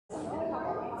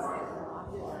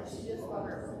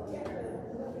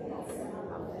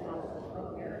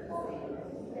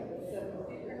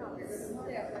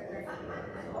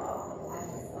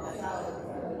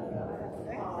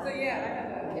So yeah,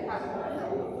 I have a.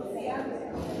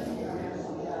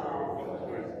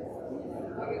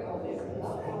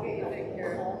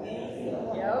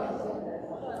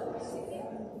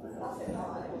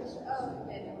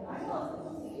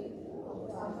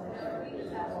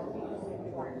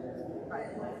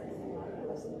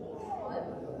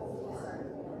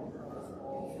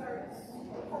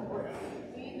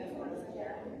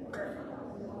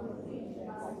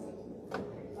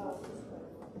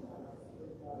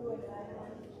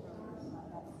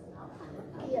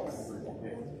 Yes.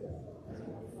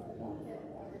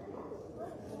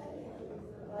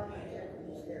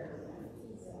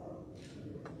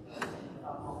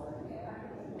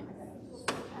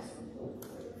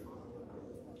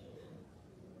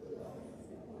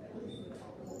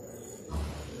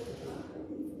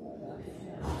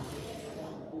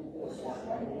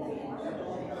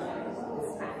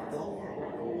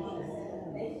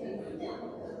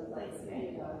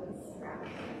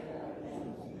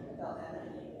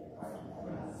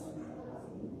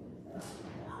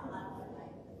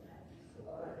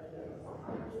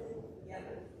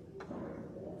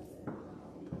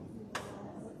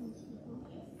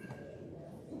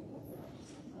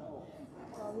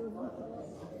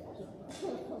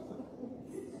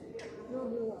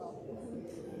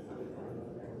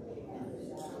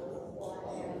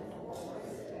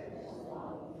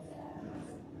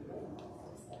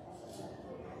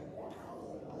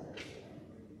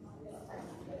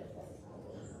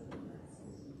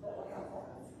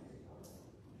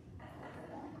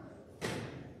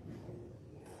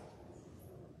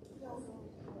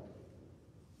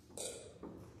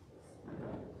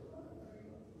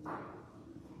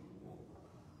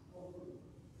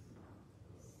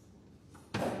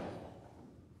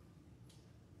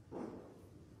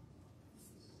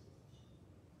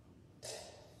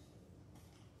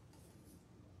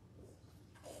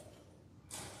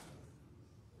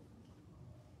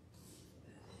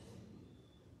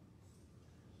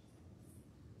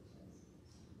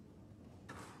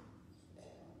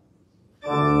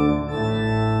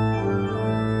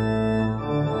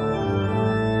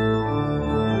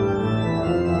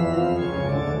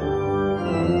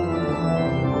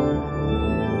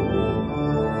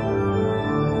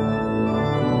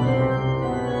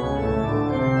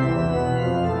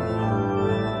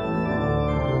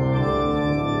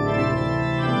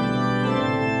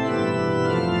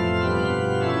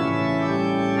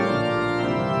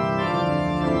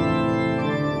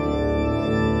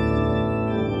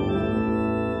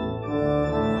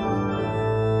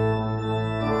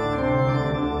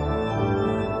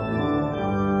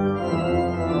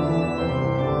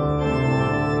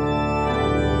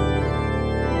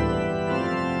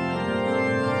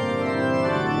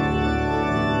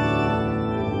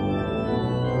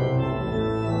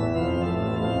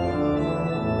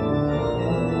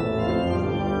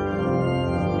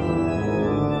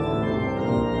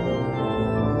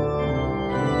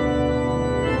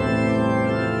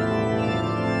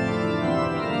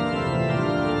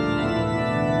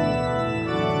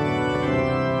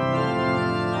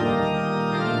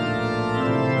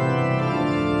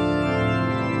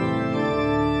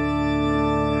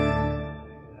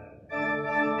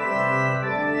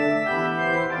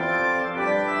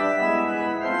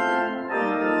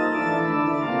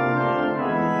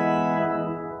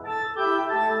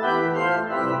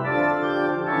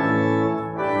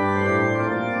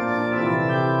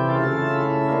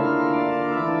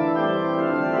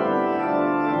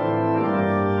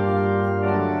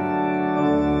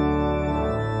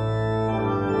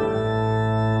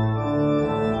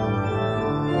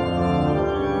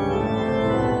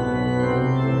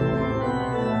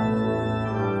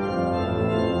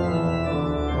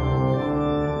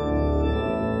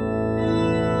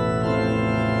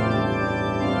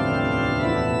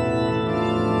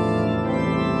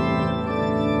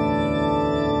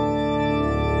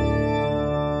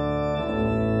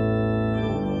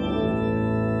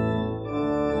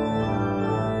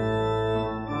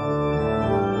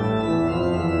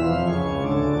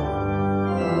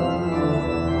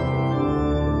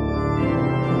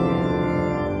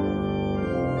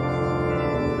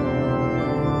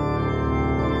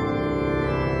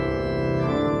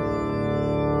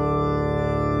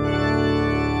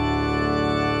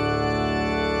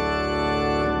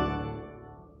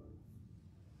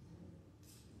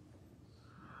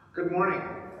 Good morning.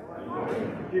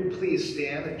 If you'd please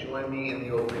stand and join me in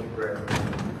the opening prayer.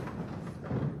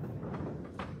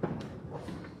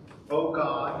 O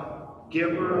God,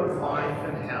 giver of life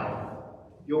and health,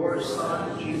 your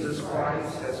Son, Jesus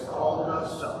Christ, has called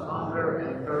us to hunger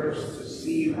and thirst to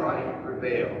see right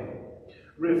prevail.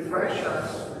 Refresh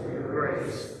us with your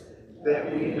grace,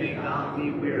 that we may not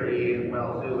be weary in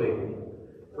well-doing.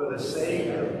 For the sake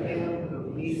of him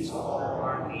who meets all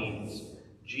our needs,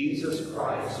 Jesus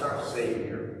Christ, our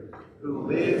Savior, who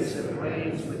lives and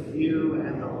reigns with you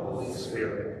and the Holy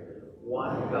Spirit,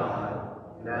 one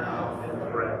God, now and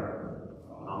forever.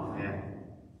 Amen.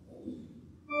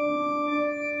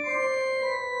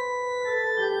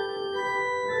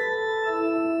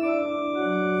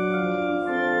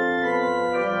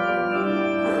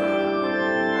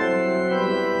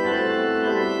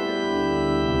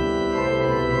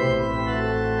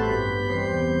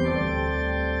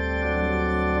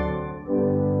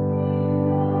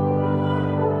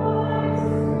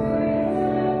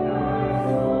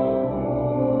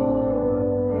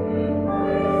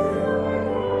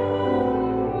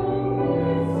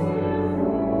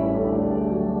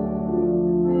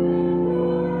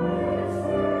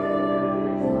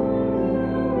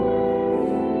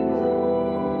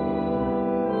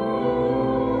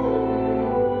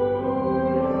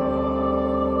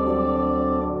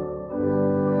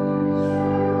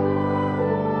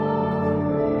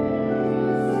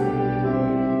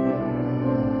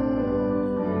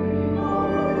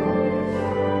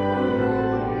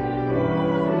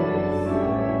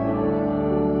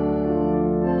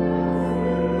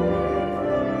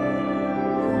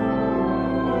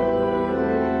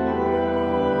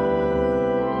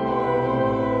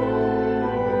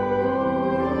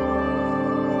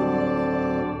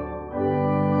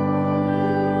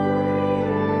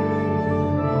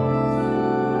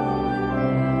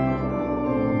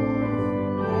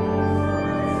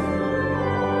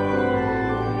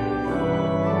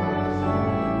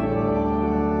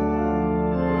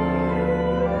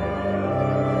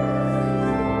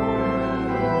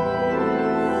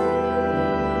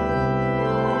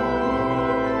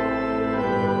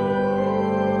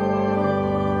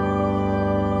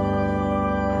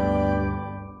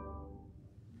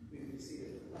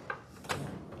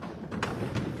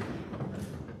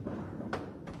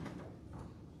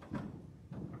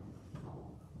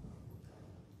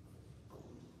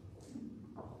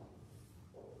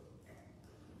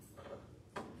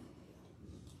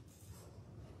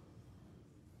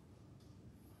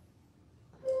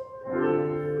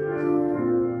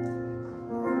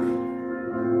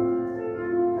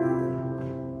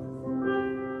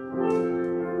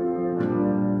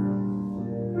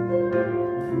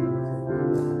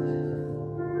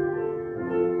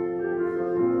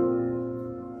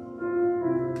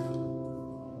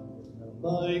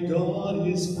 My God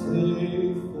is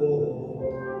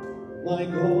faithful, my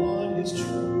God is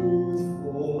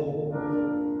truthful,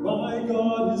 my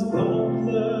God is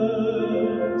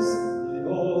boundless in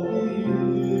all he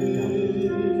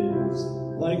is.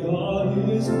 My God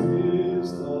is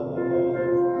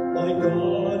wisdom, my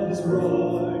God is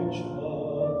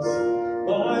righteous,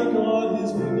 my God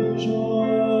is vision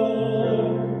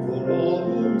for all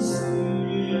who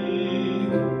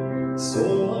seek. So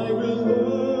I will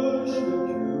worship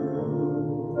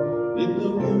in the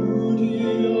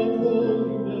beauty of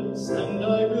holiness, and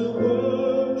I will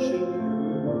worship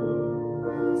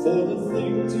you for the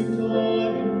things you've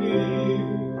done in me.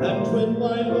 And when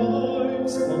my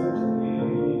life's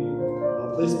complete,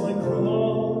 I'll place my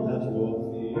crown at your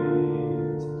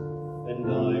feet, and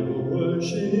I will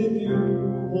worship you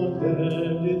on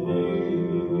bended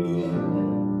knee.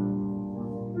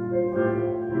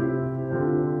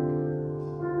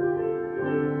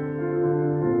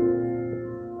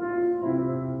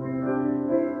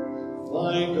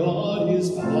 My God is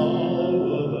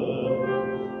power,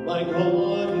 my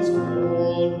God is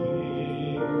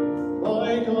glory,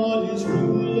 my God is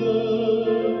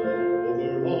ruler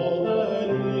over all that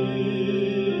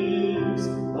is.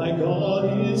 My God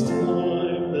is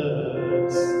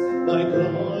timeless, my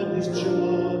God is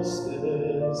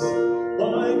justice,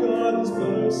 my God is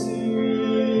mercy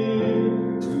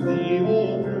to the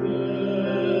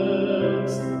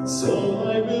oppressed. So I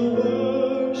will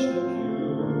worship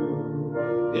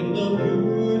in the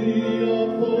beauty of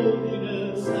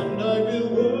holiness, and I will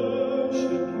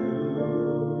worship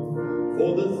you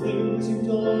for the things you've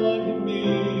done in me.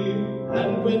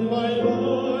 And when my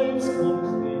life's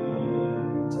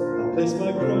complete, I'll place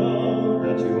my crown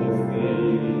at your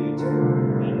feet,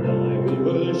 and I will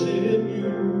worship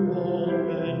you on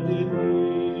bended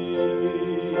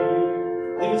knee.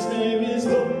 His name is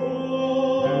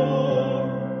Lord,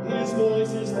 his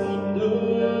voice is thunder,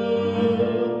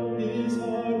 his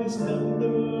heart is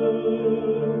tender,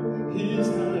 his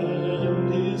hand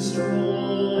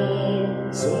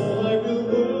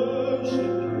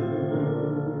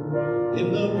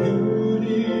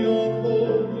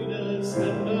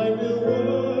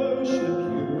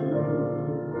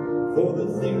for the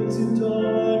things you've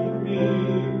done with me.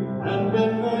 And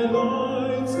when my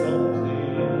life's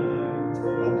complete,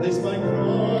 I'll place my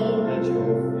crown at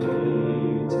your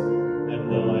feet, and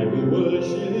I will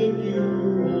worship you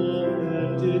on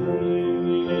bended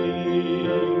knee.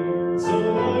 So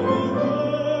I will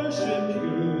worship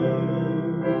you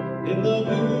in the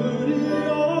beauty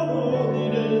of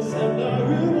holiness, and I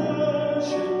will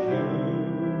worship you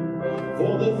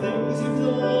for the things you've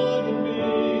done in me.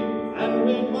 And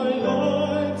when my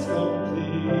life's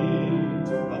complete,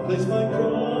 I'll place my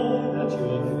crown at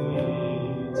your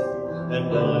feet, and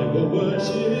I will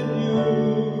worship you.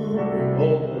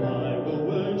 Oh, I will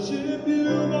worship you,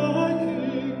 my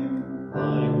King. I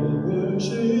will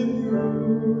worship you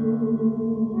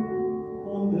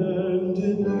on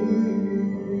bended knee.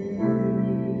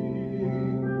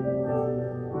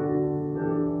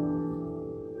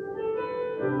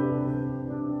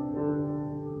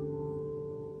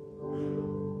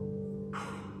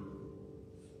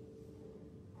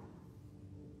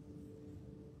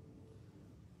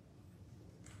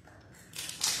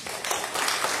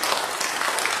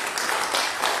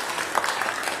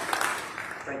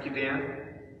 Thank you, Dan.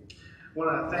 I want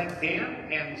to thank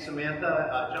Dan and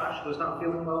Samantha. Josh was not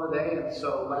feeling well today, and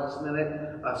so last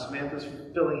minute, Samantha's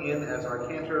filling in as our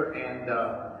cantor, and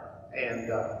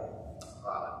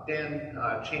Dan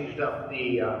changed up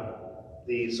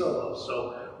the solos.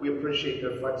 So we appreciate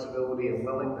their flexibility and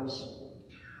willingness.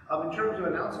 In terms of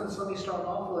announcements, let me start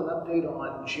off with an update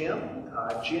on Jim.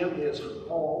 Jim is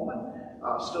home.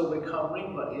 Still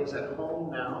recovering, but is at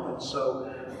home now, and so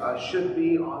should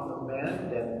be on the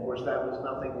mend. And of course, that was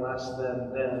nothing less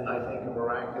than I think, a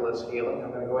miraculous healing.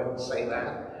 I'm going to go ahead and say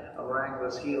that. A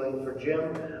miraculous healing for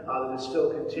Jim that is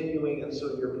still continuing, and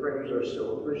so your prayers are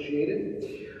still appreciated.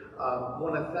 I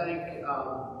want to thank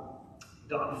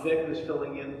Don Fick, who's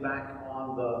filling in back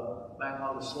on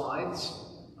the slides,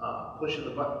 pushing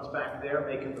the buttons back there,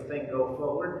 making the thing go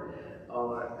forward,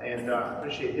 and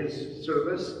appreciate his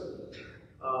service.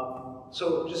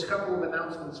 So just a couple of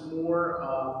announcements more.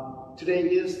 Today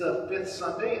is the 5th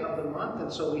Sunday of the month,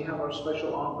 and so we have our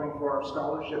special offering for our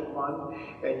scholarship fund,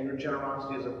 and your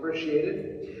generosity is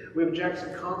appreciated. We have a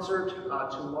Jackson concert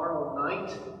tomorrow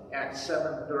night at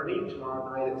 7:30. Tomorrow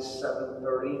night at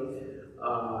 7:30.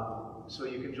 So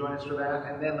you can join us for that.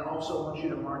 And then also want you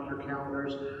to mark your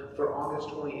calendars for August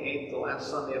 28th, the last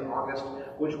Sunday of August,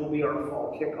 which will be our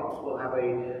fall kickoff. We'll have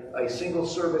a single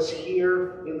service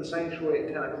here in the sanctuary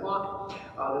at 10 o'clock.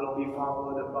 That'll be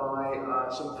followed by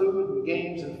some food and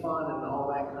games and fun and all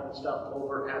that kind of stuff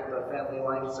over at the Family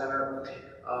Life Center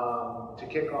to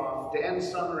kick off, to end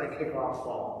summer and kick off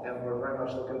fall. And we're very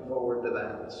much looking forward to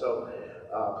that. So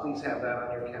please have that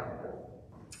on your calendar.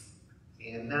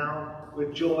 And now,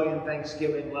 with joy and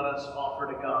thanksgiving, let us offer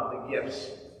to God the gifts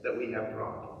that we have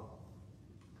brought.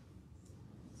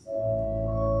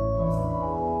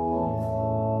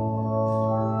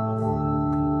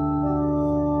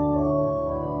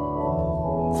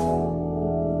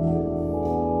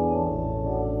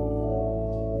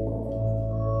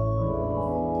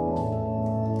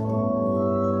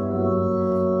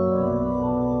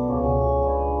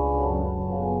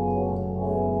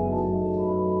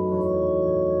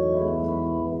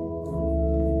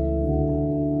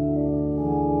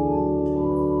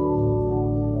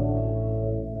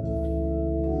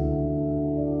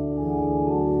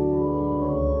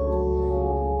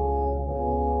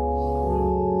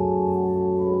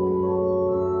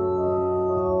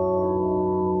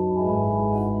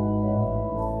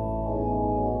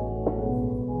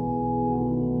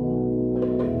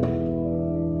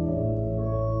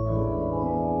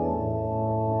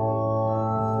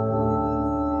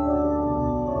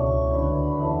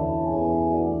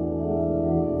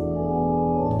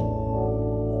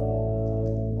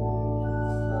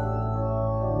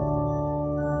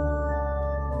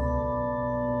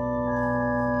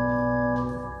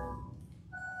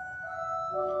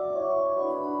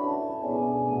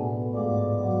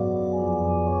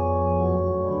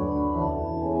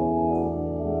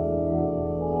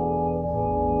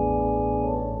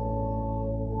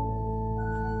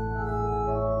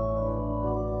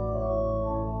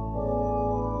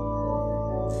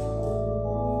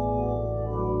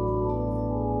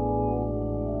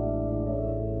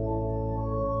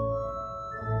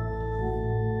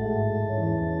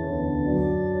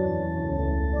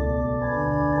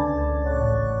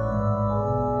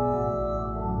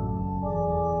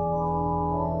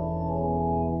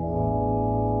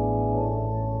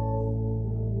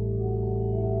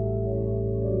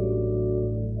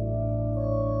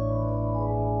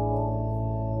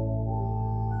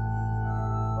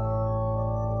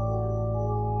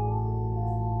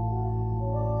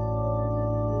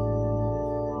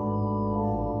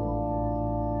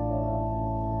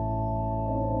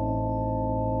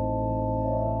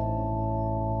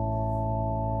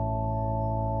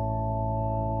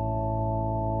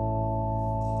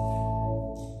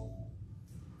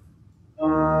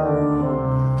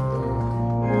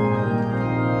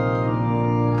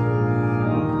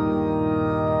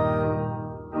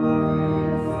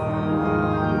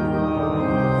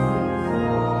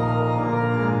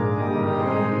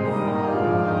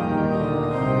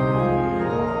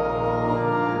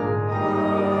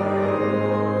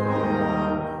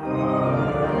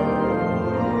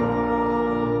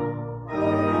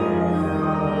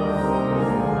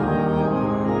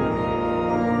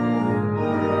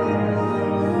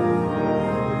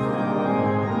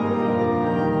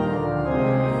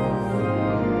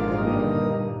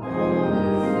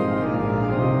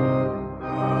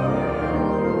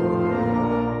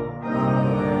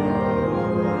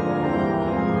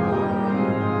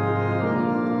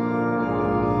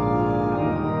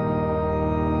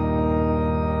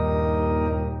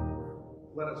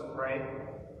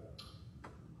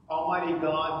 Almighty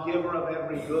God, giver of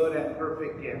every good and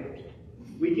perfect gift,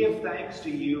 we give thanks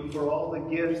to you for all the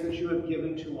gifts that you have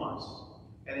given to us.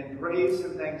 And in praise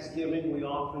and thanksgiving, we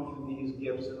offer you these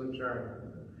gifts in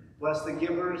return. Bless the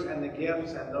givers and the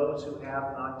gifts and those who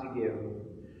have not to give.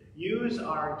 Use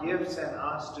our gifts and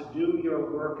us to do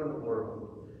your work in the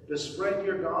world, to spread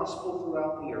your gospel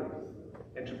throughout the earth,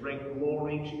 and to bring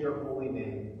glory to your holy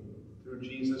name. Through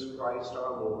Jesus Christ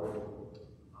our Lord.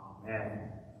 Amen.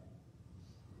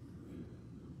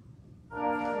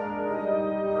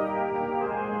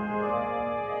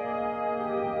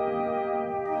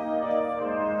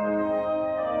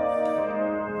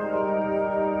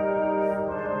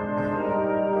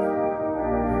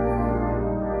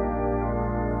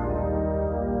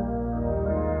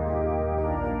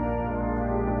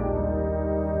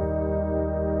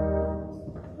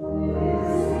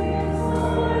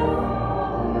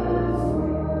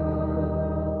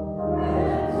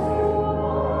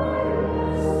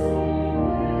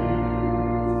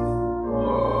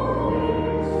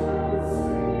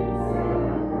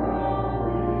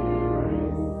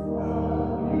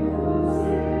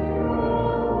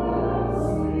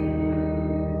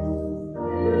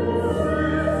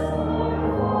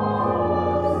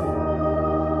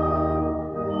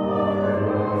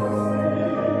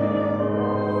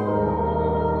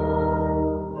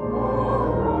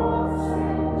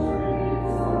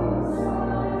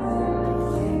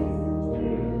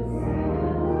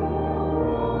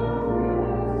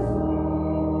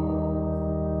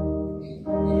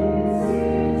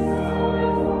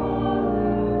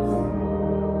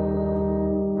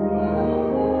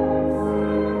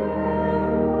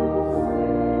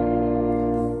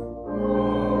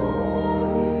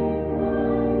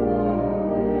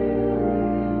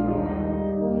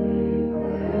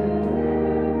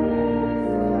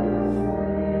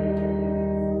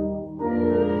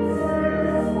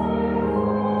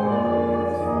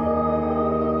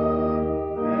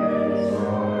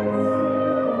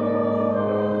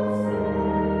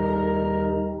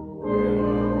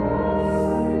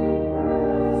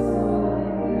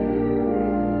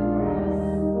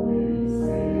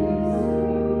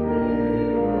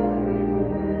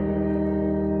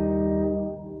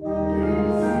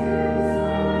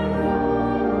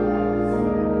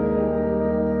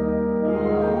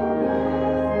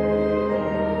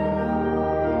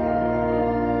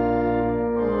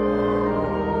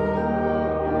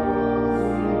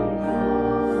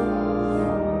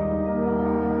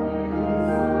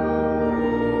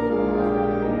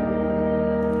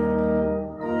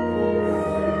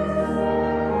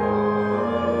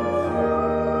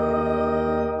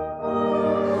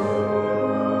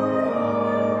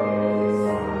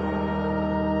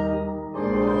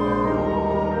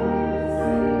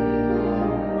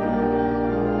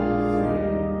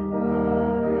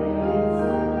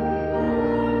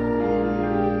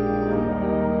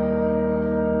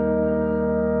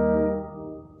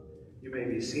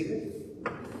 Seated.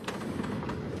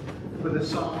 For the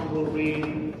psalm, we'll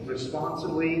read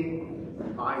responsibly,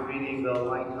 I reading the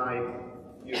light type,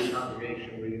 youth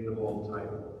congregation reading the bold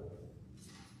type.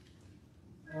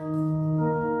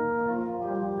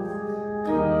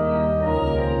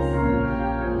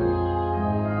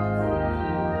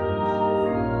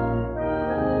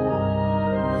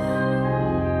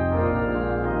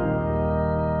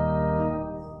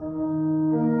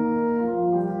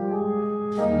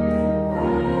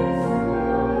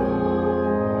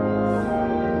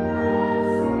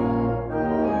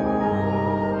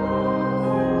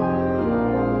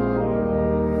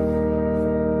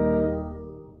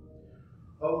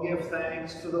 Give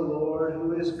thanks to the Lord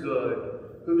who is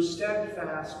good, whose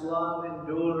steadfast love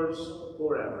endures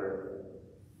forever.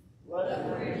 Let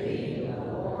the redeemed of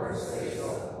the Lord say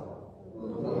so,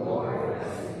 whom the Lord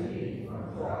has redeemed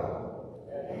from trouble,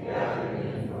 and gathered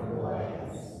in from the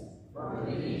lands, from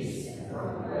the east and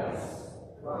from the west,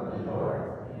 from the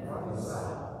north and from the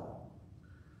south.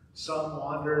 Some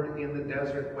wandered in the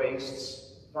desert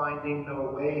wastes, finding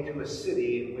no way to a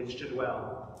city in which to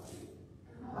dwell.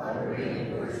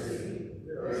 Uttering mercy,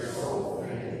 their soul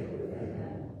fainted within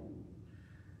them.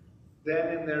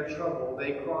 Then in their trouble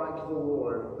they cried to the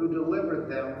Lord, who delivered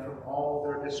them from all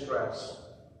their distress.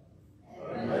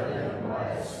 And led them by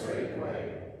a straight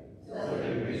way, till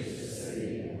they reached the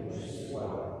city in which they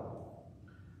dwell.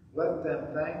 Let them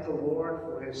thank the Lord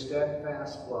for his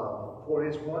steadfast love, for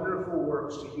his wonderful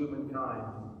works to humankind.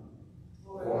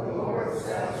 For the Lord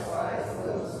satisfies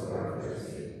those who are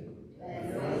thirsty,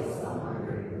 and fills the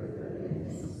hungry with good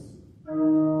things.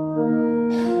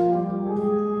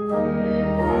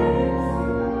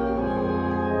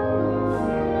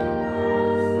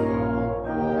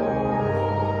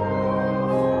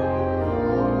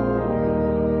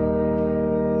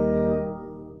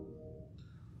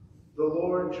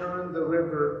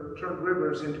 Lord turned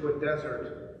rivers into a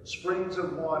desert, springs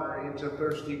of water into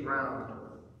thirsty ground.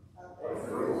 A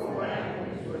fruitful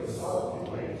land into a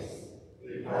salty waste,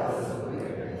 because of the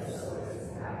wickedness of its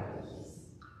inhabitants.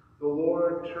 The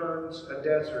Lord turns a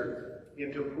desert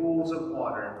into pools of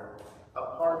water,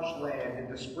 a parched land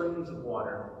into springs of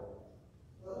water.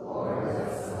 The Lord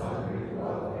lets the hungry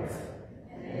dwell there,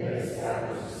 and they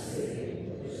establish a city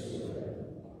in which to live.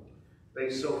 They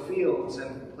sow fields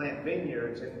and plant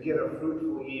vineyards and get a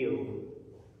fruitful yield.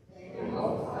 They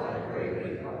multiply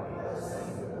greatly by the blessing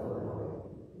of the Lord,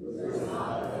 who does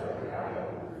not let their idol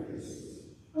increase.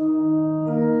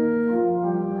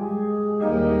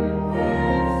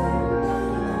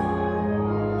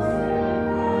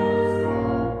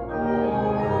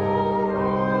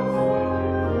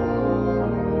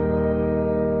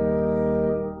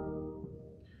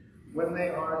 When they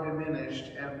are diminished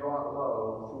and brought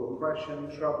low through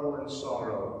oppression, trouble, and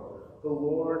sorrow, the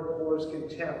Lord pours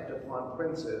contempt upon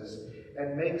princes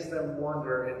and makes them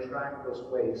wander in trackless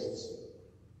wastes.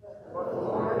 But the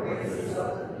Lord raises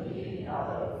up the needy out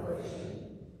of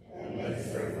affliction, and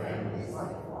makes their families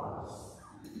like flocks.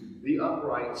 The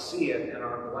upright see it and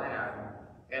are glad,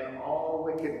 and all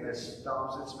wickedness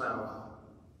stops its mouth.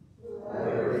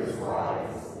 Whoever is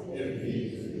wise, give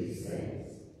heed to these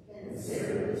things.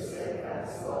 Consider the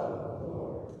steadfast love of the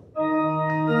Lord.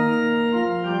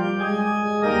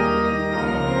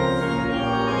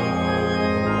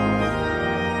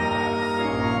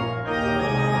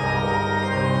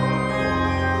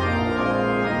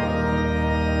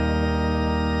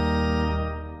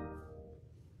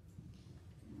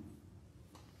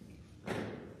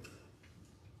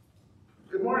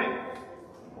 Good morning.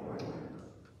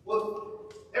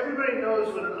 Well, everybody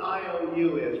knows what an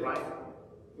IOU is, right?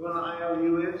 You know what an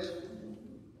IOU is?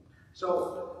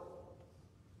 So,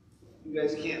 you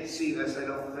guys can't see this, I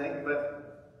don't think,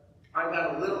 but I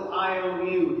got a little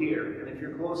IOU here. And if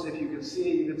you're close, if you can see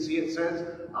it, you can see it says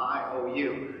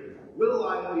IOU. Little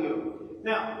IOU.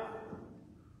 Now,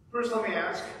 first let me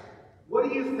ask, what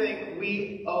do you think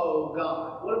we owe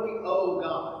God? What do we owe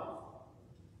God?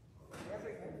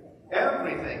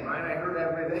 Everything, right? I heard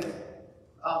everything.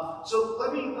 So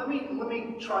let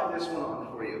me try this one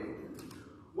on for you.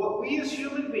 What we as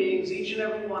human beings, each and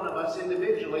every one of us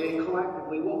individually and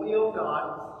collectively, what we owe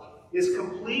God is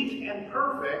complete and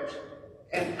perfect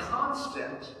and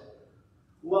constant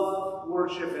love,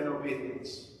 worship, and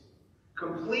obedience.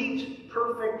 Complete,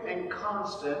 perfect, and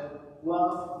constant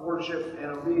love, worship,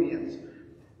 and obedience.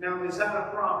 Now, is that a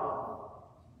problem?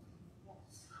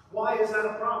 Why is that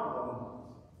a problem?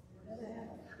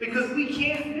 Because we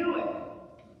can't do it.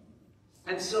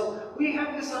 And so we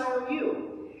have this IOU.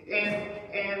 And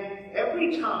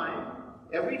every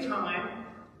time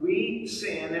we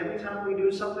sin, every time we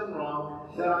do something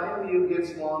wrong, that IOU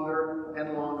gets longer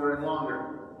and longer and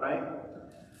longer, right?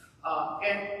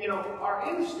 And, you know, our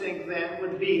instinct then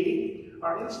would be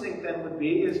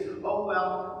is, oh,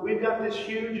 well, we've got this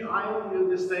huge IOU,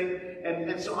 this thing,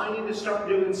 and so I need to start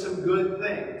doing some good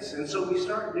things. And so we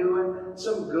start doing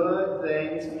some good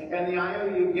things, and the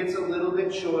IOU gets a little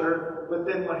bit shorter, but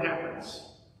then what happens?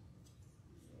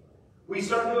 We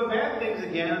start doing bad things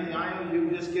again, and the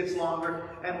IOU just gets longer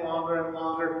and longer and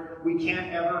longer. We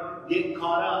can't ever get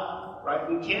caught up, right?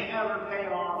 We can't ever pay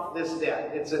off this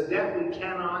debt. It's a debt we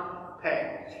cannot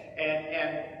pay.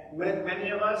 And many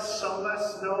of us, some of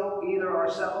us know either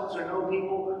ourselves or know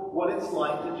people what it's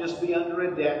like to just be under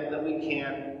a debt that we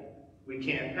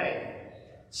can't pay.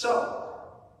 So,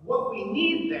 what we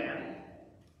need then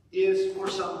is for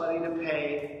somebody to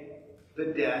pay the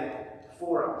debt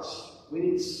for us. We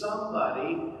need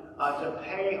somebody to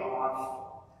pay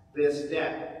off this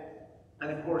debt.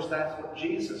 And of course, that's what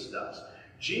Jesus does.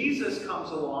 Jesus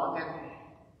comes along and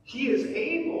he is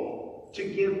able to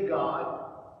give God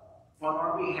on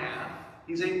our behalf.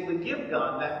 He's able to give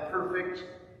God that perfect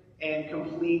and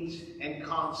complete and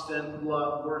constant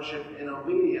love, worship, and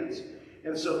obedience.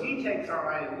 And so he takes our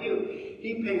IOU,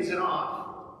 he pays it off,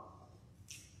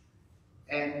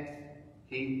 and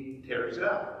he tears it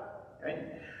up.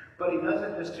 Right? But he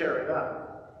doesn't just tear it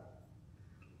up.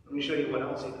 Let me show you what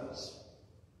else he does.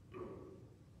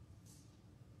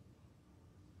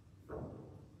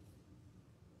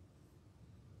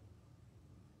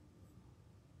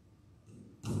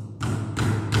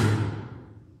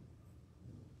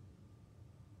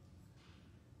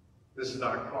 This is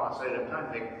not a cross. I didn't have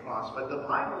time to make a cross. But the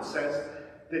Bible says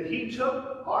that he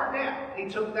took our debt. He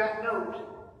took that note,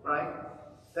 right?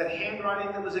 That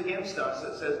handwriting that was against us,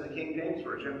 that says in the King James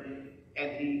Version,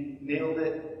 and he nailed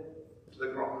it to the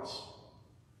cross.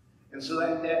 And so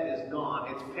that debt is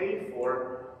gone. It's paid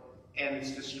for, and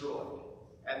it's destroyed.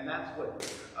 And that's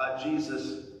what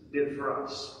Jesus did for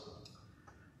us.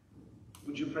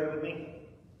 Would you pray with me?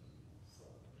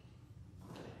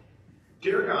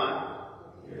 Dear God,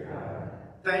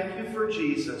 thank you for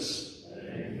Jesus,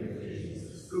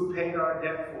 who paid our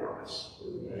debt for us.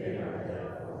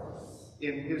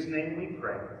 In his name we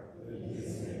pray.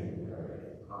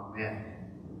 Amen.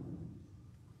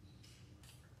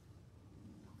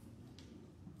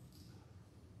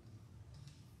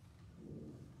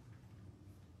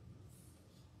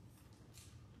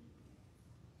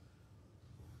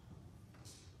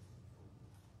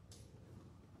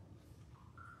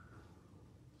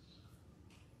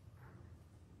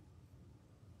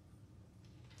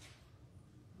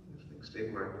 Stay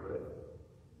where I put it.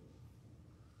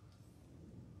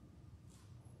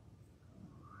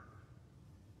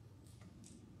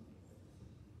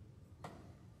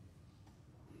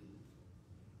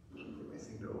 Put my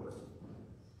thing to open.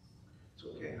 It's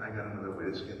okay. I got another way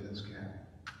to skin this cat.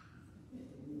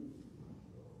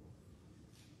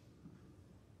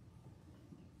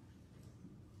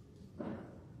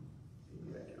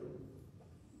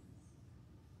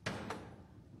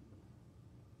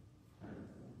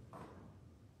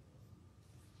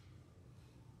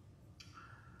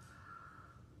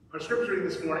 Our scripture reading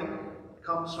this morning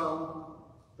comes from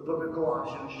the book of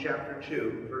Colossians, chapter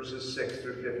 2, verses 6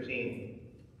 through 15.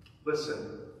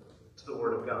 Listen to the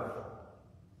word of God.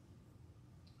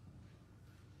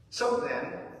 So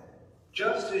then,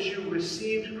 just as you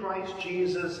received Christ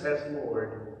Jesus as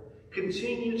Lord,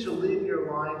 continue to live your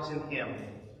lives in him,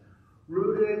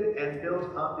 rooted and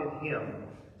built up in him,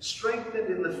 strengthened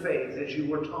in the faith as you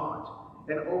were taught,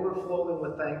 and overflowing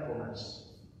with thankfulness.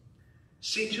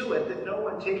 See to it that no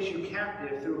one takes you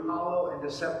captive through hollow and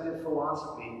deceptive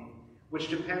philosophy,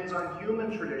 which depends on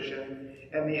human tradition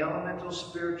and the elemental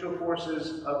spiritual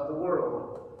forces of the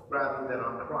world, rather than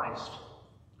on Christ.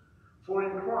 For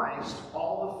in Christ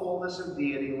all the fullness of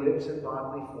deity lives in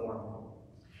bodily form,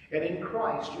 and in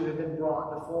Christ you have been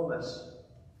brought to fullness.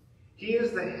 He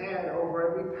is the head over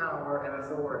every power and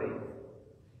authority.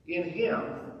 In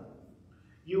him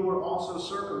you were also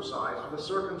circumcised with a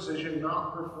circumcision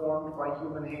not performed by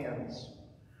human hands.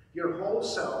 Your whole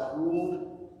self,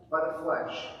 ruled by the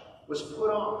flesh, was put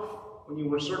off when you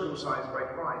were circumcised by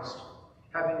Christ,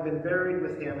 having been buried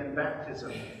with him in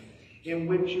baptism, in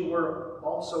which you were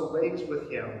also raised with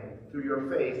him through your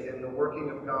faith in the working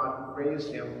of God who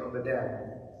raised him from the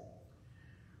dead.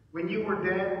 When you were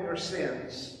dead in your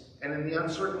sins and in the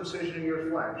uncircumcision of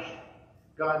your flesh,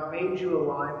 God made you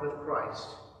alive with Christ.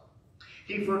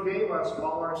 He forgave us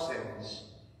all our sins,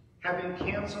 having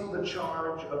canceled the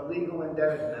charge of legal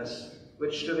indebtedness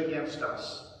which stood against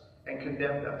us and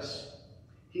condemned us.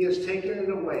 He has taken it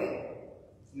away,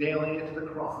 nailing it to the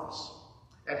cross.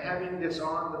 And having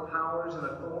disarmed the powers and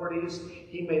authorities,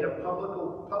 he made a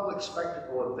public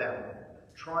spectacle of them,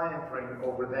 triumphing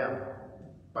over them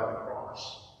by the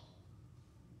cross.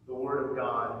 The word of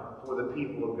God for the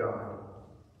people of God.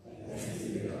 Thanks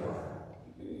be to God.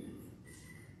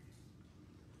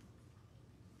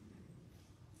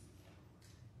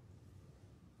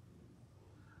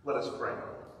 Let us pray.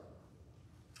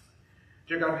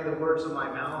 Dear God, may the words of my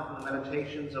mouth and the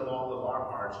meditations of all of our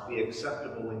hearts be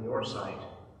acceptable in your sight,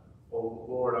 O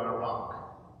Lord, our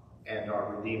rock and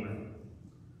our Redeemer.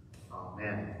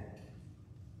 Amen.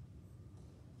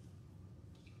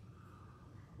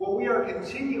 Well, we are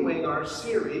continuing our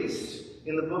series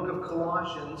in the book of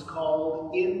Colossians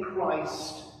called In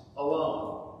Christ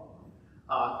Alone.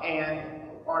 And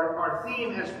our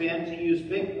theme has been, to use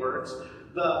big words,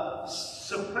 the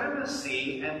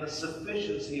supremacy and the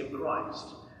sufficiency of Christ.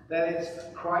 That is,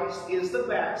 Christ is the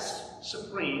best,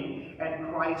 supreme, and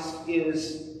Christ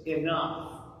is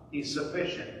enough. He's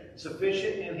sufficient.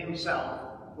 Sufficient in himself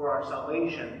for our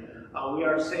salvation. We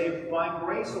are saved by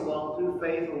grace alone, through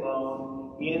faith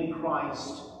alone, in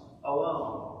Christ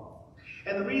alone.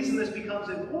 And the reason this becomes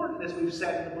important, as we've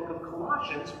said in the book of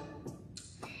Colossians,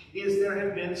 is there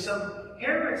have been some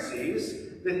heresies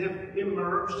that have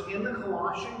emerged in the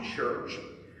Colossian church,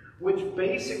 which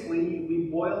basically we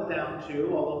boiled down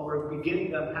to, although we're beginning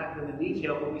to unpack them in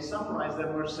detail, but we summarize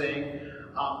them, we're saying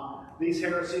these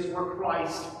heresies were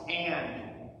Christ and.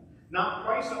 Not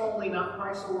Christ only, not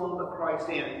Christ alone, but Christ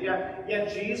and. Yeah,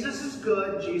 Jesus is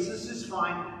good, Jesus is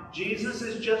fine, Jesus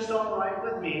is just all right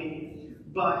with me,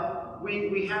 but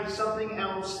we have something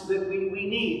else that we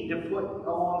need to put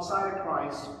alongside of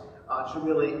Christ to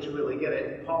really get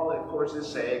it. Paul, of course, is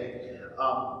saying,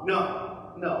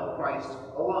 no, Christ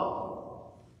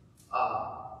alone.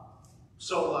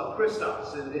 Sola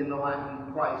Christus, in the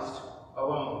Latin, Christ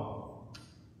alone.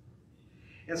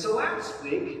 And so last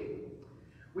week,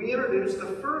 We introduced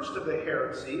the first of the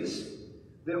heresies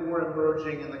that were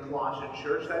emerging in the Colossian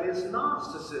church, that is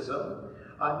Gnosticism.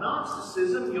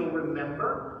 Gnosticism, you'll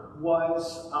remember,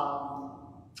 was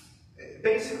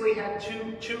basically had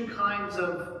two kinds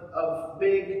of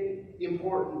big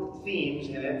important themes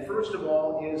in it. First of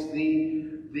all is the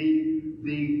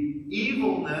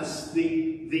evilness,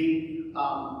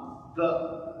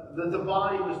 that the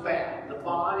body was bad. The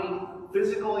body,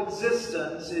 physical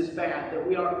existence is bad. That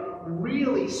we are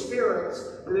really spirits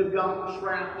that have gotten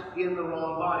trapped in the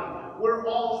wrong body. We're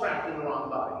all trapped in the wrong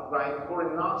body, right?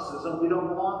 According to Gnosticism, we don't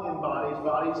belong in bodies.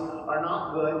 Bodies are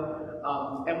not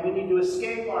good, and we need to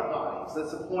escape our bodies.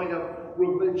 That's the point of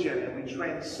religion, and we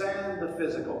transcend the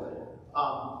physical.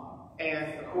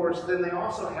 And of course, then they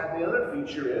also had the other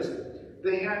feature is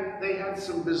they had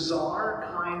some bizarre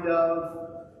kind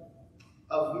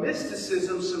of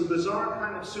mysticism, some bizarre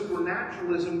kind of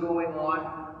supernaturalism going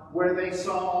on, where they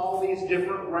saw all these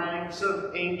different ranks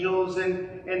of angels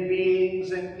and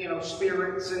beings and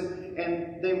spirits,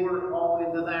 and they were all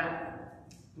into that,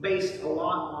 based a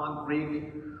lot on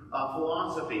Greek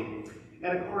philosophy.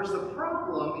 And of course, the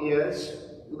problem is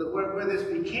that where this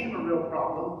became a real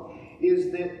problem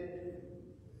is that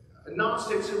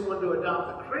Gnostics who wanted to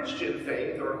adopt the Christian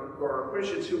faith, or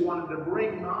Christians who wanted to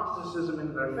bring Gnosticism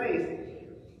into their faith,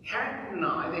 they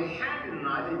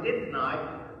did deny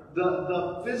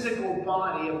the physical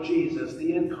body of Jesus,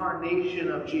 the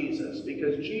incarnation of Jesus.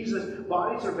 Because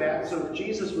bodies are bad, so if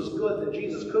Jesus was good, then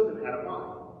Jesus couldn't have had a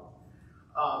body.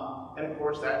 And of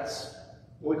course, that's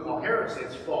what we call heresy.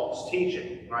 It's false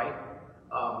teaching, right?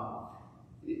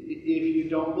 If you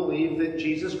don't believe that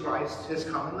Jesus Christ has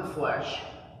come in the flesh,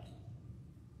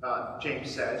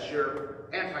 James says, you're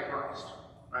Antichrist,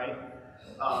 right?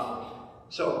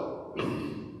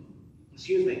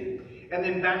 Excuse me. And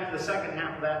then back to the second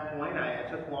half of that point, I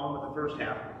took long with the first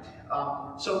half.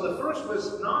 So the first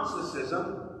was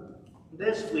Gnosticism.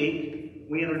 This week,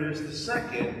 we introduced the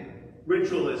second,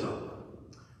 ritualism.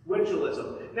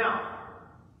 Ritualism. Now,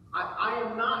 I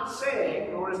am not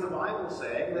saying, nor does the Bible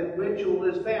say, that ritual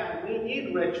is bad. We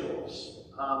need rituals.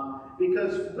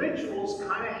 Because rituals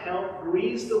kind of help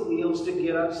grease the wheels to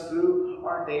get us through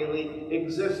our daily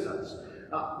existence.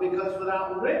 Because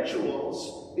without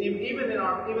rituals, even in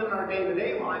our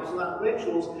day-to-day lives, without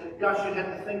rituals, gosh, you'd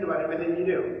have to think about everything you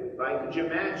do, right? Could you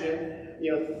imagine,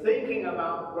 thinking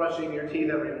about brushing your teeth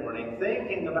every morning,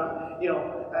 thinking about,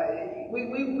 we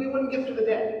wouldn't get through the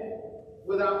day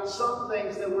without some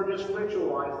things that were just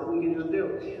ritualized that we can just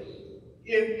do.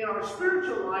 In our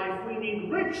spiritual life, we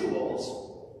need rituals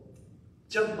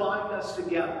to bind us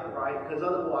together, right? Because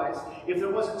otherwise, if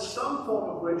there wasn't some form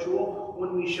of ritual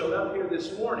when we showed up here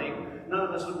this morning, none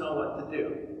of us would know what to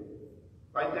do,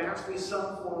 right? There has to be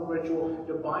some form of ritual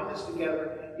to bind us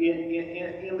together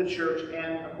in the church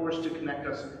and, of course, to connect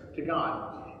us to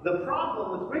God. The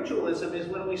problem with ritualism is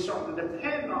when we start to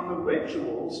depend on the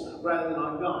rituals rather than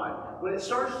on God. When it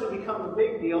starts to become a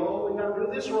big deal, oh, we got to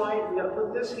do this right, we got to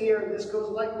put this here, and this goes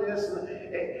like this,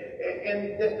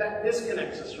 and that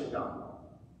disconnects us from God.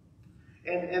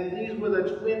 And these were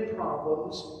the twin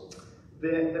problems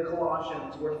that the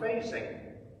Colossians were facing.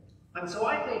 And so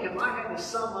I think if I had to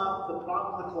sum up the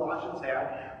problem the Colossians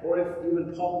had, or if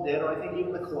even Paul did, or I think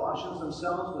even the Colossians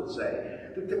themselves would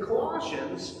say, that the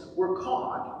Colossians were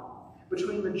caught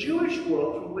between the Jewish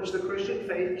world from which the Christian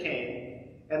faith came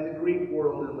and the Greek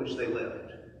world in which they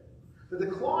lived. That the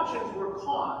Colossians were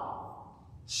caught,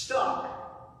 stuck,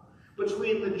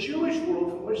 between the Jewish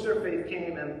world from which their faith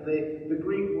came and the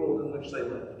Greek world in which they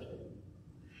lived.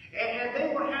 And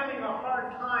they were having a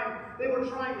hard time. They were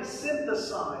trying to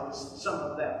synthesize some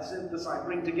of that.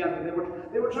 Bring together.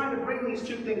 They were trying to bring these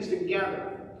two things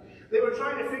together. They were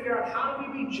trying to figure out how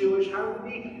do we be Jewish, how do we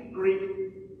be Greek,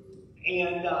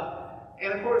 and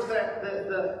of course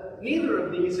neither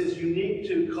of these is unique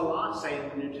to Colossae in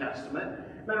the New Testament.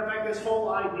 Matter of fact, this whole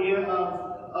idea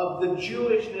of the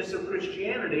Jewishness of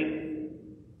Christianity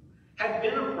had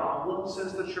been a problem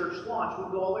since the church launch.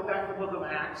 We go all the way back to the book of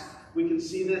Acts. We can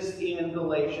see this in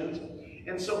Galatians.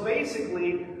 And so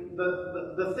basically,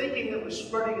 the thinking that was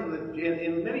spreading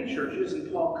in many churches,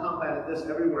 and Paul combated this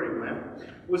everywhere he went,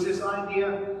 was this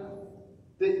idea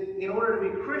that in order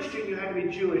to be Christian, you had to be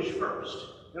Jewish first.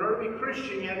 In order to be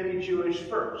Christian, you had to be Jewish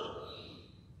first.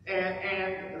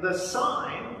 And the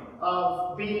sign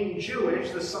of being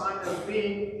Jewish, the sign of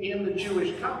being in the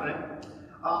Jewish covenant,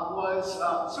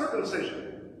 was circumcision.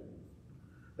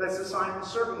 That's the sign of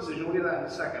circumcision. We'll do that in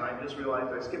a second. I just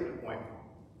realized I skipped a point.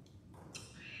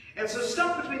 And so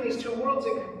stuck between these two worlds,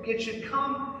 it should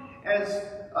come as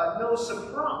no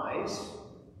surprise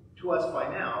to us by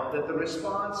now that the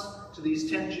response to these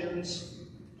tensions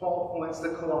Paul points the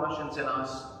Colossians and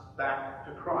us back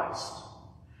to Christ.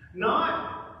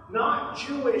 Not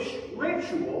Jewish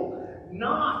ritual,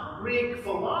 not Greek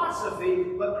philosophy,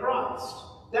 but Christ.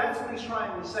 That's what he's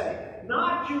trying to say.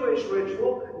 Not Jewish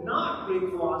ritual, not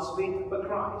Greek philosophy, but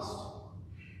Christ.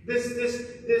 This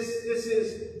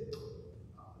is,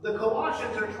 the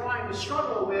Colossians are trying to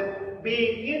struggle with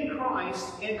being in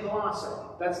Christ in Colossae.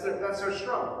 That's their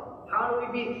struggle. How do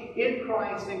we be in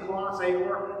Christ in Colossae?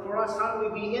 Or for us, how do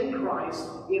we be in Christ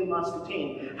in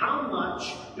Muscatine? How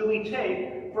much do we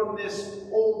take from this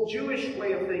old Jewish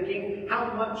way of thinking?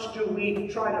 How much do we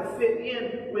try to fit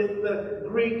in with the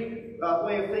Greek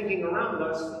way of thinking around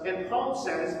us? And Paul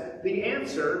says the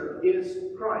answer is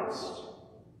Christ.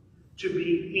 To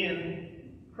be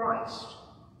in Christ.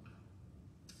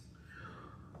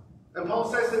 And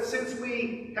Paul says that since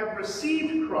we have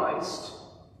received Christ,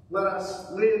 let us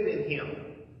live in him.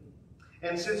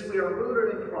 And since we are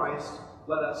rooted in Christ,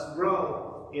 let us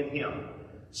grow in him.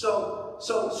 So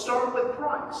start with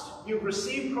Christ. You've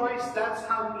received Christ, that's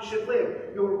how you should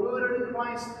live. You're rooted in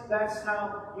Christ, that's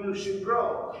how you should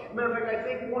grow. Matter of fact, I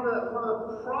think one of the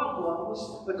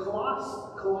problems the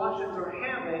Colossians are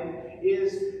having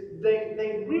is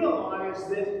they realize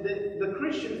that the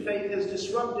Christian faith has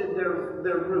disrupted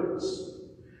their roots.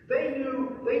 They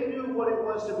knew what it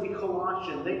was to be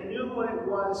Colossian. They knew what it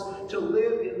was to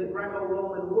live in the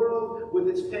Greco-Roman world with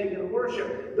its pagan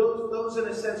worship. Those in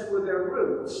a sense, were their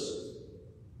roots.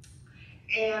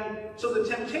 And so the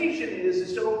temptation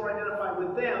is to over-identify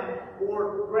with them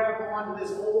or grab onto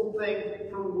this old thing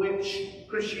from which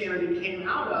Christianity came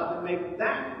out of and make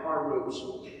that our roots.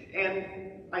 And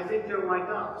I think they're like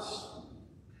us.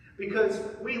 Because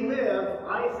we live,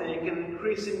 I think, in an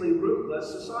increasingly rootless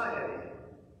society.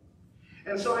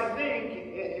 And so I think,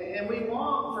 and we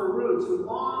long for roots, we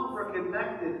long for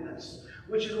connectedness,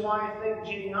 which is why I think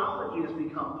genealogy has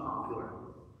become popular.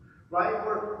 Right?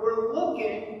 We're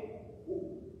looking,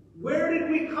 where did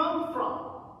we come from?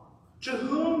 To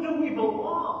whom do we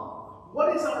belong?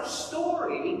 What is our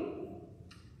story?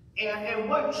 And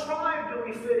what tribe do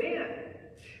we fit in?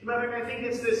 Matter of fact, I think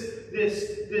it's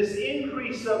this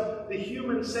increase of the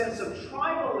human sense of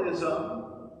tribalism.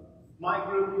 My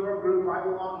group, your group, I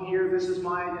belong here, this is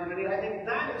my identity. I think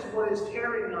that is what is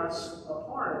tearing us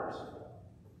apart.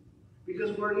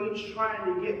 Because we're each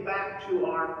trying to get back to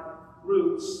our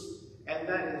roots, and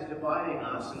that is dividing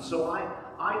us. And so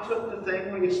I took the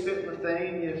thing where you spit in the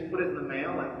thing and you just put it in the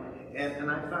mail, and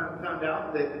I found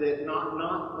out that not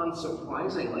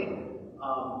unsurprisingly,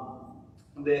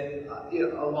 that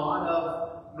a lot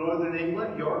of Northern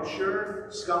England, Yorkshire,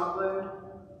 Scotland,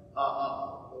 a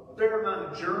fair amount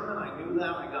of German. I knew that.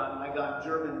 I got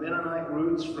German Mennonite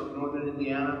roots from Northern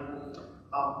Indiana.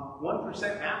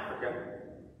 1% African,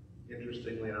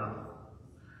 interestingly enough.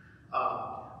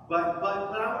 But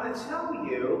I want to tell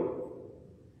you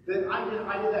that I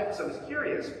did that because I was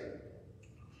curious.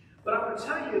 But I want to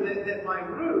tell you that my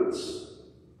roots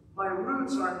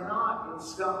are not in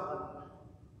Scotland.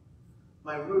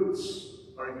 My roots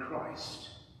are in Christ.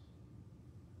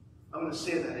 I'm going to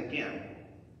say that again.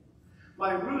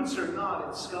 My roots are not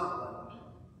in Scotland.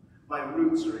 My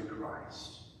roots are in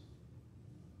Christ.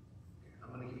 I'm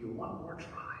going to give you one more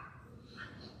try.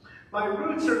 My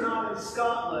roots are not in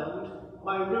Scotland.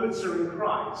 My roots are in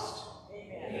Christ.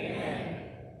 Amen.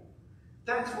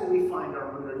 That's where we find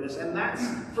our rootedness, and that's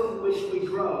from which we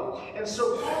grow. And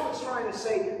so Paul is trying to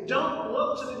say, don't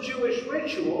look to the Jewish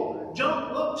ritual,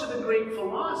 don't look to the Greek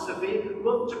philosophy,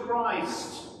 look to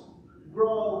Christ.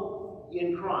 Grow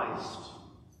in Christ.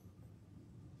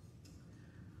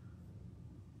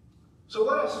 So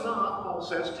let us not, Paul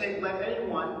says, let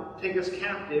anyone take us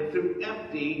captive through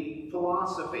empty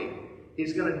philosophy.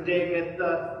 He's going to dig at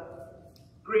the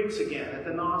Greeks again, at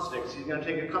the Gnostics. He's going to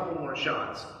take a couple more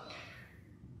shots.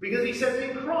 Because he says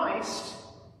in Christ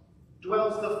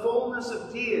dwells the fullness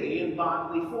of deity in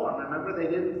bodily form. Remember, they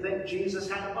didn't think Jesus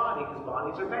had a body because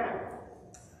bodies are bad.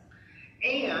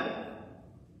 And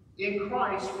in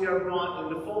Christ we are brought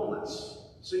into fullness.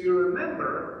 So you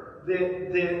remember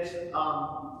that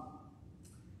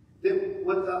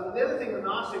the other thing the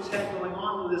Gnostics had going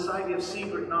on was this idea of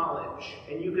secret knowledge.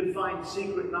 And you can find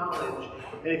secret knowledge.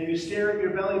 And if you stare at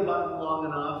your belly button long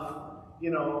enough,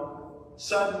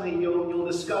 suddenly you'll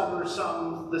discover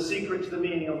the secret to the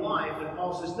meaning of life. And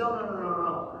Paul says,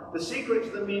 no. The secret to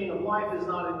the meaning of life is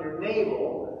not in your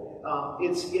navel.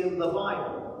 It's in the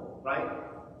Bible, right?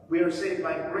 We are saved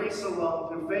by grace alone,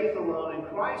 through faith alone, in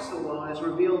Christ alone, as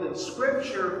revealed in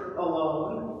Scripture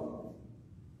alone,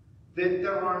 that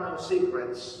there are no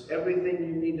secrets. Everything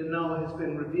you need to know has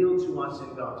been revealed to us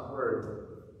in God's Word.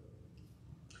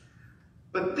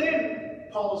 But then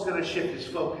Paul's going to shift his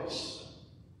focus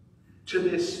to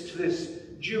this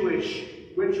Jewish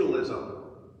ritualism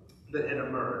that had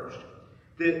emerged.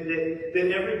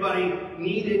 That everybody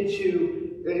needed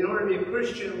to, in order to be a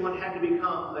Christian, one had to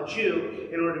become a Jew.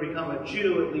 In order to become a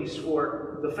Jew, at least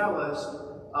for the fellas,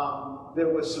 there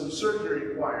was some surgery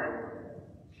required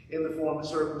in the form of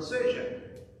circumcision.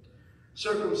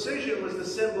 Circumcision was the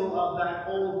symbol of that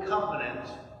old covenant,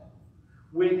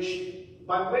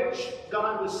 by which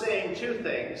God was saying two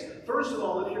things. First of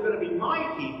all, if you're going to be my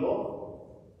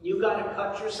people, you've got to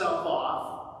cut yourself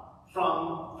off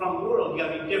from the world. You've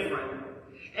got to be different.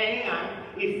 And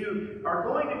if you are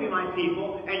going to be my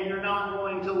people and you're not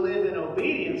going to live in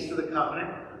obedience to the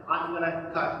covenant, I'm going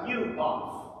to cut you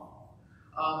off.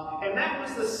 And that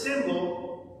was the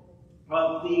symbol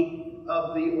of the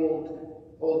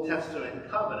Old Testament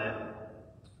covenant.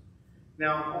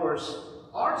 Now, of course,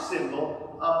 our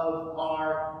symbol of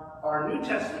our New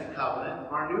Testament covenant,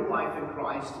 our new life in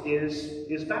Christ,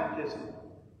 is baptism.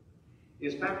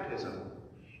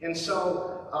 And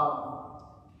so,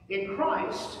 in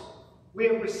Christ, we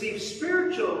have received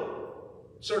spiritual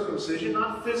circumcision,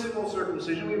 not physical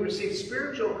circumcision. We received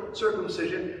spiritual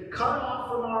circumcision, cut off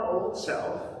from our old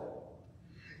self,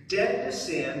 dead to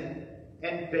sin,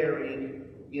 and buried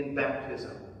in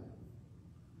baptism.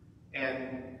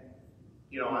 And,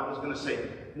 I was going to say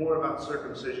more about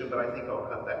circumcision, but I think I'll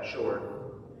cut that short.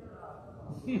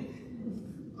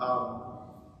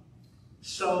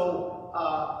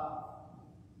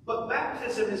 But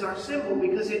baptism is our symbol,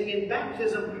 because in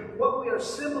baptism, what we are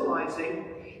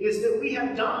symbolizing is that we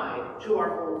have died to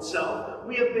our old self,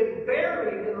 we have been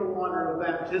buried in the water of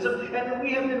baptism, and that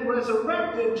we have been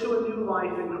resurrected to a new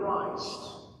life in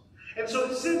Christ. And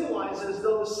so it symbolizes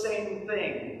those same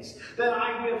things, that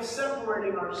idea of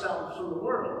separating ourselves from the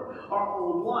world, our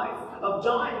old life, of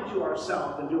dying to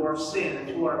ourselves and to our sin and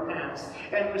to our past,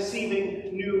 and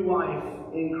receiving new life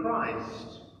in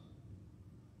Christ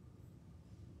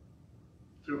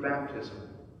through baptism,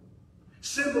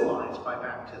 symbolized by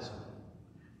baptism.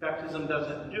 Baptism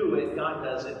doesn't do it, God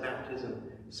does it. Baptism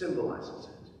symbolizes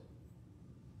it.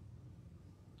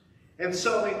 And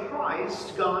so in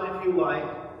Christ, God, if you like,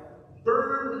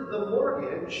 burned the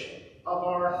mortgage of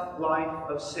our life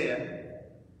of sin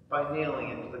by nailing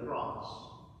it to the cross.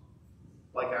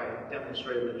 Like I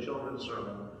demonstrated in the children's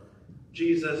sermon,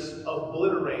 Jesus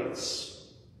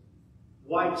obliterates,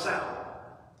 wipes out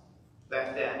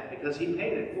that debt because he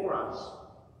paid it for us.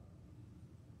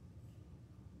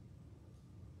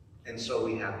 And so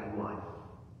we have new life.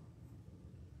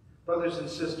 Brothers and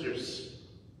sisters,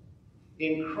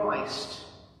 in Christ,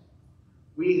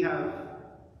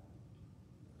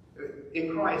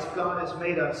 God has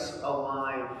made us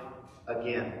alive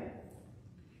again.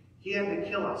 He had to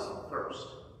kill us first,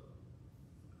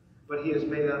 but he has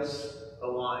made us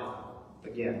alive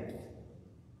again.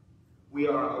 We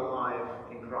are alive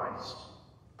in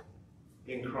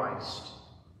Christ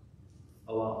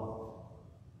alone.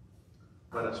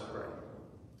 Let us pray.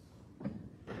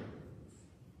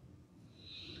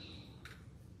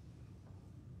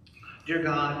 Dear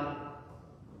God,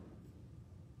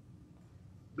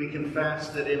 we confess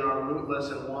that in our rootless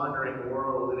and wandering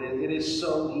world, it is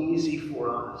so easy for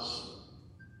us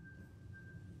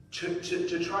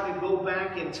to try to go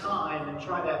back in time and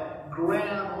try to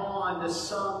grab on to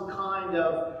some kind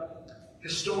of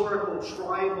historical,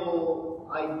 tribal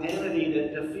identity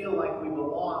to feel like we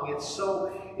belong. It's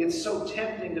so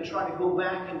tempting to try to go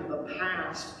back into the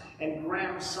past and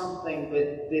grab something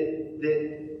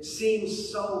that seems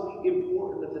so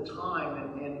important at the time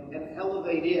and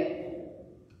elevate it.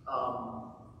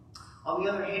 On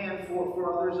the other hand,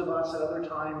 for others of us at other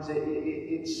times,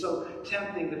 it's so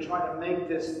tempting to try to make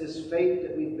this faith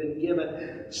that we've been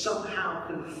given somehow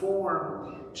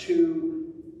conform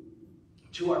to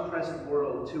our present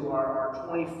world, to our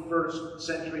 21st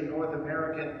century North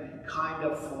American kind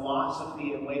of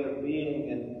philosophy and way of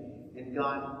being. And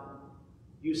God,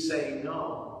 you say,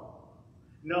 no.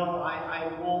 No,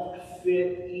 I won't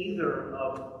fit either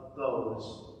of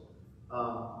those.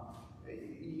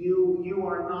 You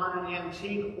are not an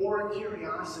antique or a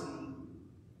curiosity,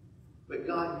 but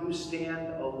God, you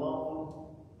stand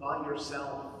alone by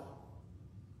yourself,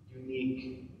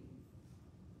 unique.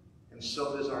 And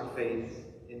so does our faith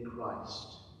in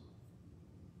Christ.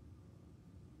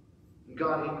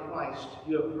 God, in Christ,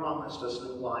 you have promised us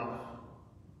new life.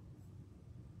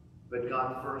 But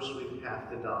God, first we have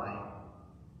to die.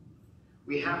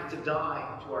 We have to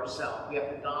die to ourselves. We have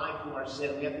to die to our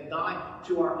sin. We have to die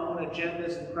to our own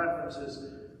agendas and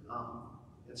preferences.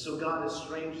 And so, God, as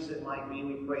strange as it might be,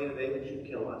 we pray today that you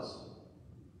kill us.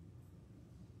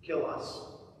 Kill us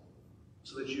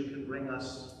so that you can bring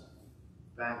us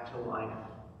back to life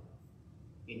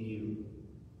in you,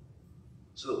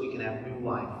 so that we can have new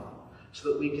life,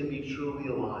 so that we can be truly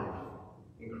alive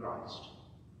in Christ.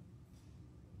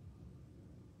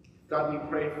 God, we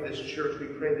pray for this church. We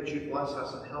pray that you bless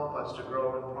us and help us to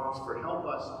grow and prosper. Help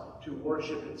us to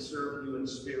worship and serve you in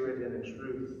spirit and in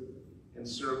truth, and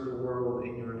serve the world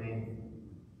in your name.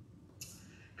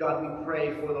 God, we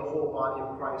pray for the whole body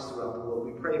of Christ throughout the world.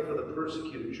 We pray for the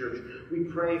persecuted church. We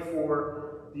pray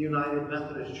for the United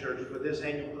Methodist Church, for this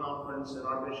annual conference, and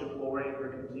our Bishop Lori for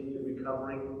continued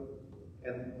recovery,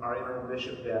 and our interim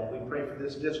Bishop Deb. We pray for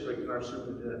this district and our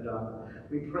Superintendent Doug.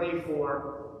 We pray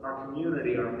for our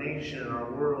community, our nation, and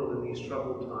our world in these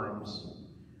troubled times.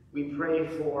 We pray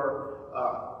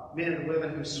for men and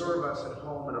women who serve us at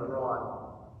home and abroad.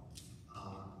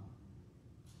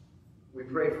 We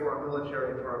pray for our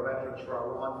military, for our veterans, for our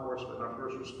law enforcement, and our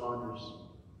first responders,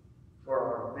 for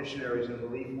our missionaries and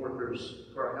relief workers,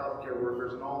 for our healthcare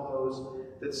workers, and all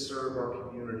those that serve our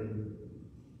community.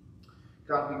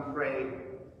 God, we pray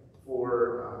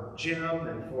for Jim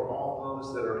and for all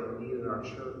those that are in need in our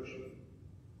church.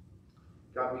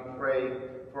 God, we pray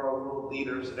for our world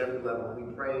leaders at every level.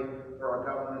 We pray for our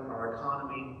government, our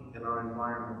economy, and our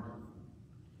environment.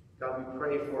 God, we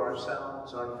pray for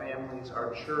ourselves, our families,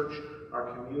 our church,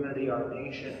 our community, our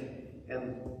nation,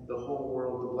 and the whole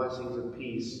world, the blessings of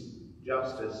peace,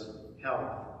 justice,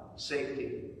 health,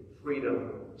 safety,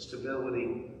 freedom,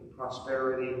 stability,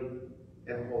 prosperity,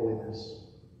 and holiness.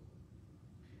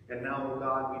 And now, O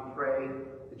God, we pray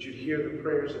that you hear the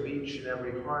prayers of each and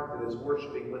every heart that is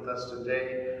worshiping with us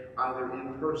today, either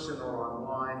in person or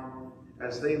online,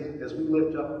 as we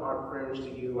lift up our prayers to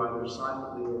you, either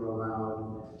silently or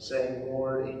aloud, saying,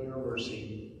 Lord, in your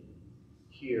mercy,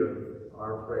 hear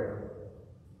our prayer.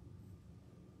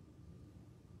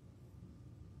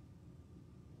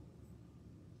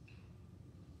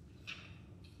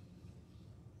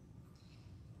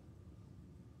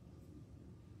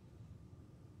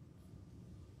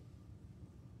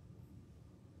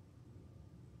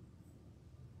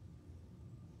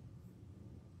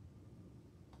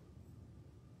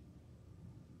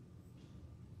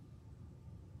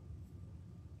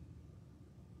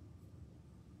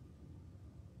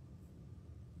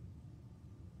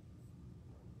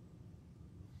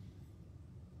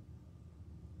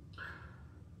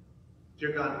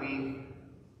 Dear God, we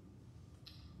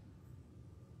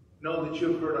know that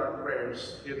you have heard our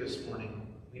prayers here this morning.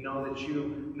 We know that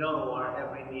you know our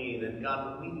every need. And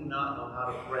God, when we do not know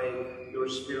how to pray, your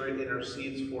Spirit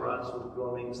intercedes for us with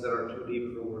groanings that are too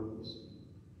deep for words.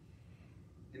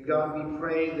 And God, we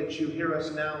pray that you hear us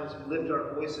now as we lift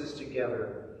our voices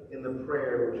together in the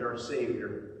prayer which our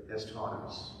Savior has taught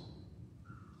us.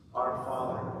 Our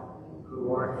Father,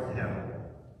 who art in heaven,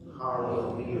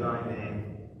 hallowed be thy name.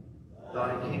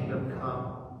 Thy kingdom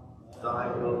come,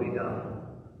 thy will be done,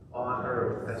 on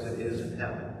earth as it is in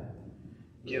heaven.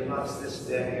 Give us this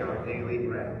day our daily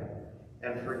bread,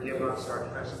 and forgive us our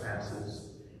trespasses,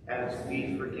 as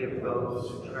we forgive those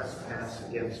who trespass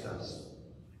against us.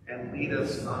 And lead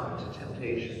us not into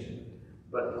temptation,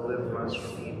 but deliver us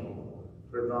from evil.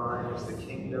 For thine is the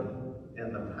kingdom,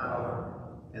 and the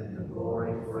power, and the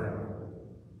glory forever.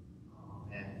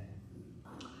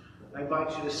 I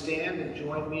invite you to stand and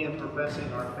join me in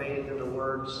professing our faith in the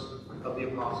words of the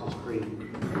Apostles' Creed.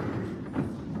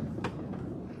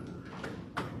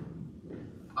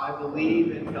 I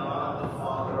believe in God the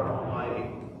Father Almighty,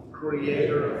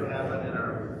 creator of heaven and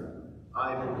earth.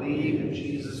 I believe in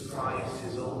Jesus Christ,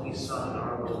 his only Son,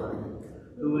 our Lord,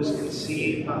 who was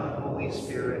conceived by the Holy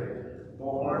Spirit,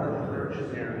 born of the Virgin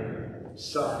Mary,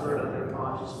 suffered under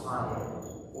Pontius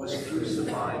Pilate, was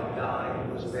crucified, died,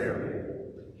 and was buried.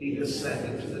 He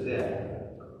descended to the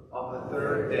dead. On the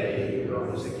third day he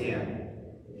rose again.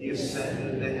 He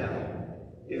ascended into heaven,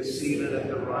 is seated at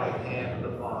the right hand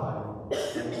of the Father,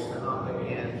 and will come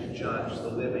again to judge the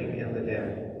living and the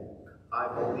dead. I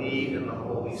believe in the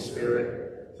Holy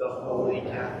Spirit, the Holy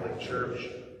Catholic Church,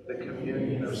 the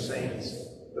communion of saints,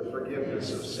 the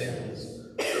forgiveness of sins,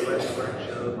 the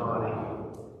resurrection of the body,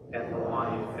 and the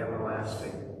life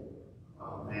everlasting.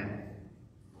 Amen.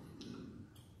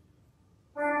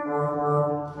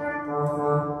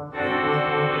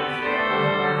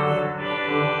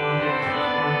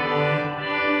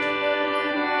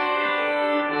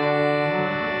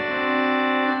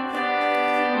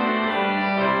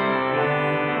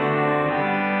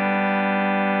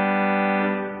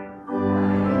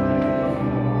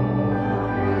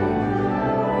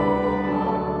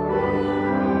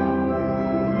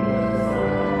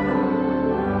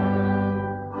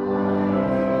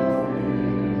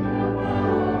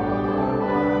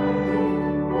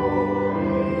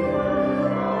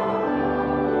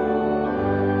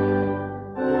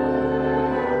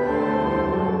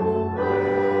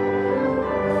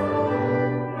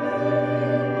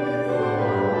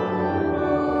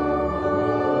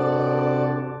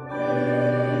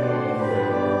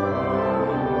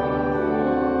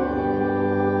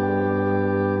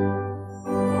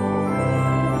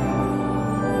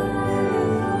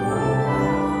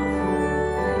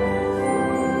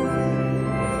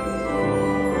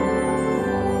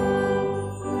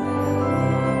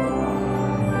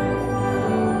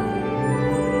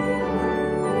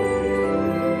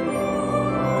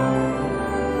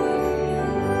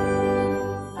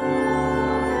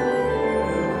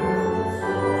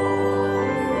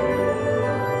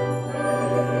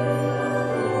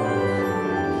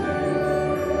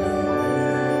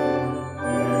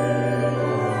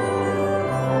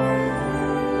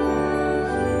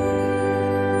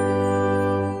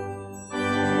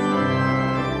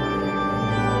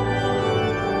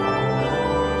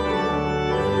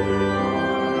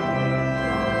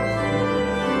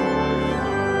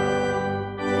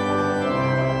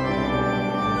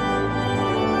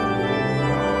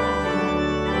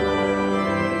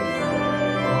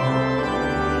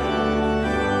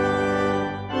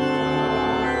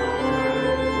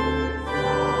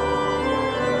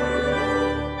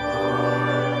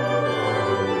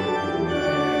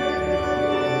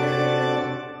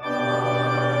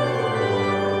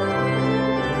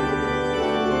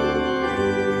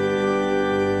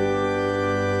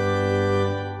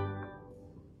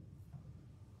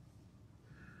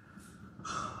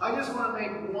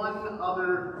 one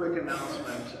other quick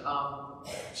announcement.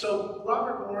 So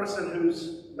Robert Morrison, who's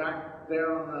back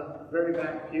there on the very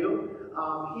back pew,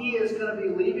 he is going to be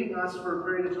leaving us for a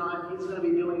period of time. He's going to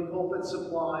be doing pulpit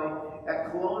supply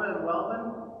at Kelowna and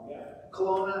Wellman.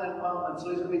 Kelowna and Wellman. So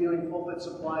he's going to be doing pulpit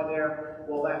supply there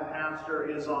while that pastor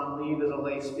is on leave as a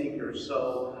lay speaker.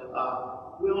 So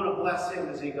we want to bless him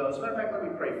as he goes. As a matter of fact, let me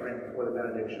pray for him before the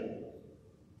benediction.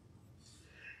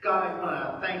 God, I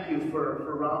want to thank you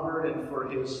for Robert and for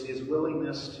his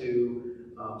willingness to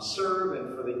serve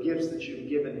and for the gifts that you've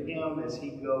given him as he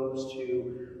goes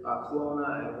to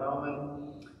Kelowna and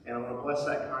Wellman. And I want to bless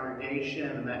that congregation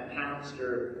and that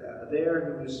pastor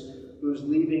there who's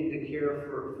leaving to care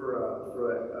for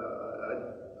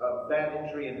a bad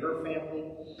injury in her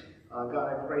family.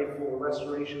 God, I pray for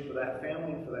restoration for that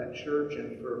family, for that church,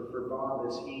 and for Bob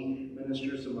as he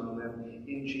ministers among them.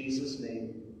 In Jesus'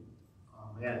 name,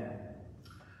 amen.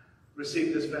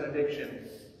 Receive this benediction.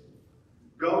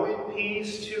 Go in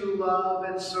peace to love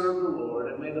and serve the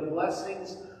Lord, and may the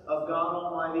blessings of God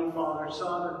Almighty, Father,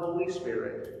 Son, and Holy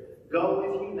Spirit go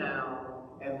with you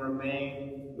now and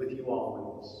remain with you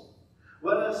always.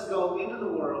 Let us go into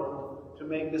the world to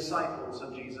make disciples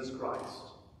of Jesus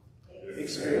Christ,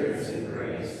 experiencing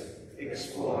grace,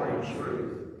 exploring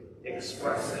truth,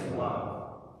 expressing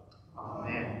love.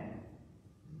 Amen.